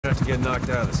not to get knocked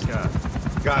out of the sky.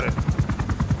 Got it.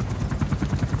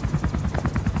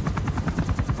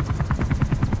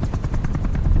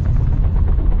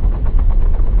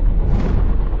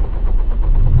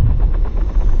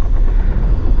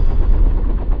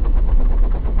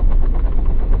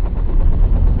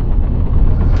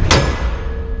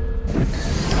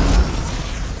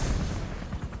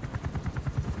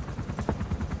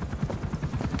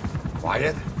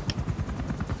 Quiet.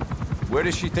 Where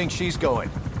does she think she's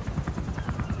going?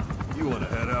 You want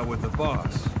to head out with the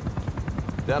boss?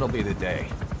 That'll be the day.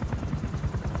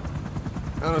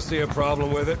 I don't see a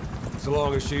problem with it, so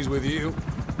long as she's with you.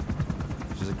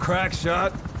 She's a crack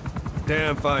shot,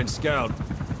 damn fine scout.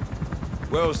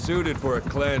 Well suited for a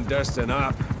clandestine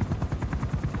op.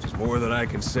 Which is more than I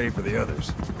can say for the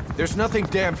others. There's nothing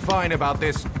damn fine about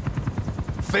this...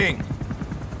 thing.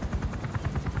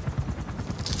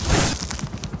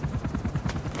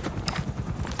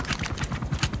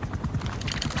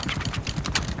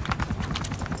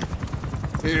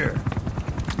 Here.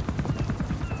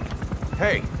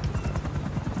 Hey.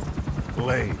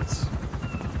 Blades.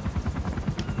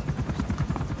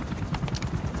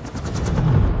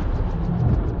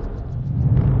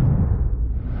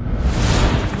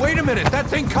 Wait a minute, that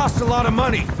thing costs a lot of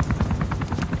money.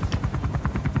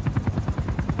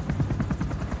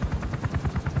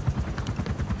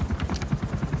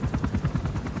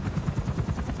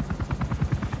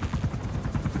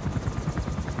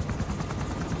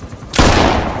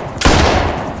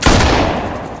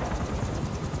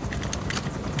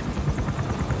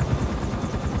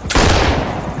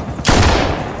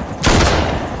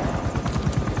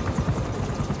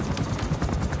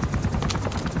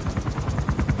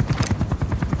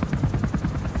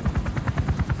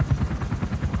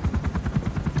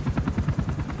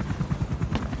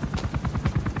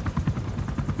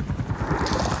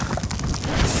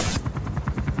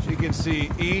 You can see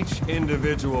each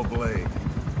individual blade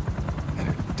and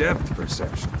her depth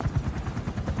perception.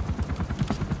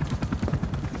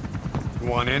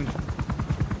 One in?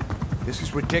 This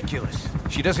is ridiculous.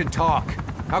 She doesn't talk.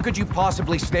 How could you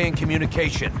possibly stay in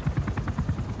communication?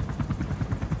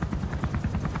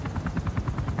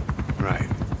 Right.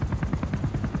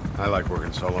 I like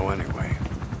working solo anyway.